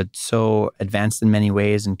culture, but so advanced in many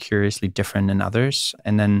ways and curiously different in others.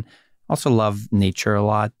 And then also love nature a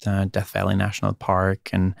lot, Death Valley National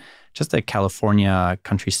Park and just the California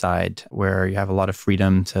countryside where you have a lot of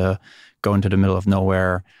freedom to go into the middle of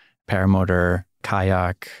nowhere, paramotor,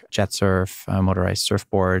 kayak, jet surf, motorized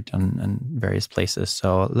surfboard, and various places.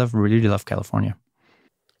 So really love California.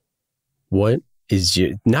 What is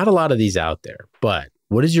not a lot of these out there, but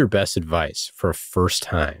what is your best advice for a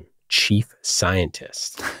first-time chief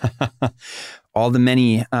scientist? All the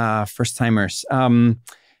many first-timers.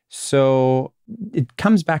 So it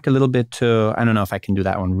comes back a little bit to, I don't know if I can do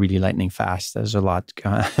that one really lightning fast. There's a lot,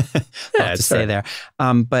 to say there.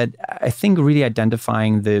 But I think really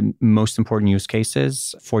identifying the most important use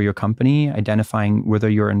cases for your company, identifying whether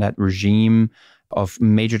you're in that regime of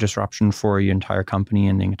major disruption for your entire company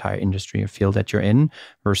and the entire industry or field that you're in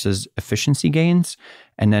versus efficiency gains.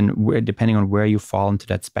 And then depending on where you fall into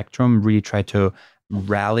that spectrum, really try to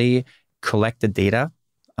rally collect the data,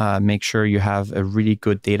 make sure you have a really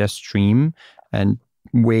good data stream and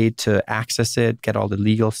way to access it, get all the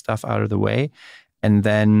legal stuff out of the way, and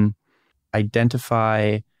then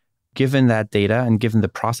identify, given that data and given the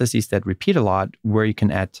processes that repeat a lot, where you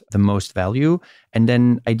can add the most value, and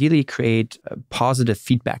then ideally create positive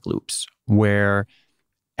feedback loops where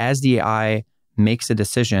as the AI makes a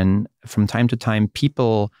decision, from time to time,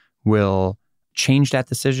 people will change that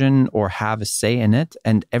decision or have a say in it.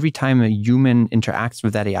 And every time a human interacts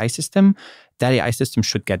with that AI system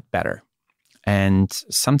should get better. And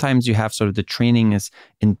sometimes you have sort of the training is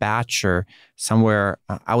in batch or somewhere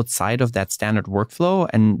outside of that standard workflow.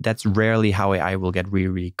 And that's rarely how AI will get really,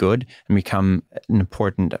 really good and become an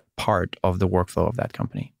important part of the workflow of that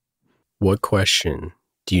company. What question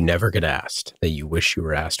do you never get asked that you wish you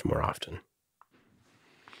were asked more often?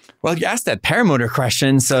 Well, you asked that paramotor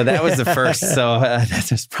question, so that was the first. So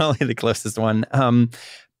that's probably the closest one.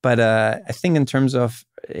 But I think in terms of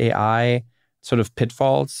AI, sort of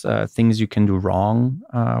pitfalls, things you can do wrong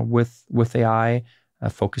with AI,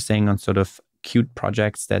 focusing on sort of cute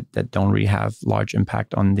projects that don't really have large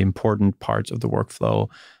impact on the important parts of the workflow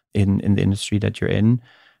in the industry that you're in,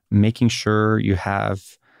 making sure you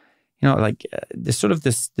have, this sort of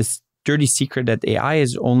this dirty secret that AI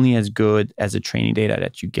is only as good as the training data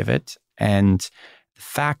that you give it. And the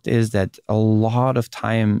fact is that a lot of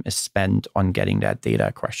time is spent on getting that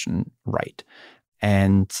data question right.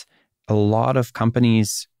 And a lot of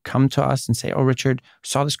companies come to us and say, oh, Richard,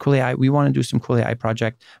 saw this cool AI. We want to do some cool AI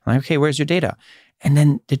project. I'm like, okay, where's your data? And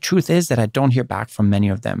then the truth is that I don't hear back from many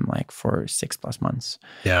of them like for 6+ months.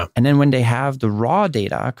 Yeah. And then when they have the raw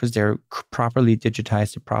data, because they're properly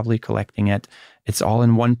digitized, they're probably collecting it, it's all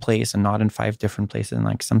in one place and not in 5 different places, and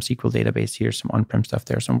like some SQL database here, some on-prem stuff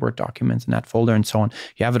there, some Word documents in that folder and so on.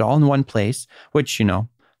 You have it all in one place, which,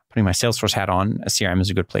 putting my Salesforce hat on, a CRM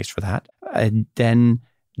is a good place for that. Then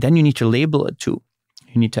you need to label it too.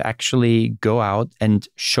 You need to actually go out and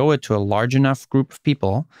show it to a large enough group of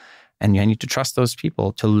people, and you need to trust those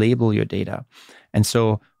people to label your data. And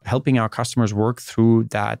so helping our customers work through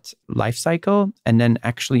that life cycle and then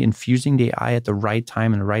actually infusing the AI at the right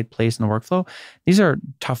time in the right place in the workflow, these are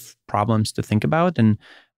tough problems to think about. And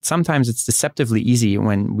sometimes it's deceptively easy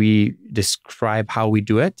when we describe how we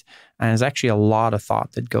do it. And there's actually a lot of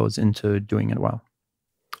thought that goes into doing it well.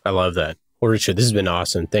 I love that. Well, Richard, this has been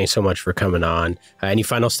awesome. Thanks so much for coming on. Any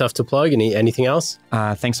final stuff to plug? Anything else?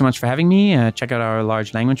 Thanks so much for having me. Check out our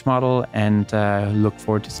large language model and look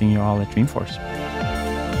forward to seeing you all at Dreamforce.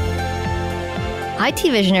 IT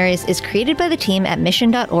Visionaries is created by the team at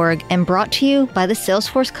mission.org and brought to you by the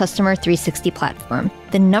Salesforce Customer 360 platform,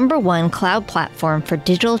 the #1 cloud platform for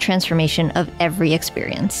digital transformation of every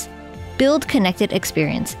experience. Build connected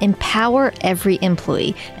experience, empower every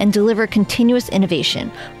employee, and deliver continuous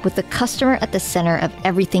innovation with the customer at the center of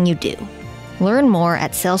everything you do. Learn more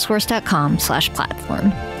at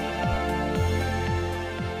salesforce.com/platform.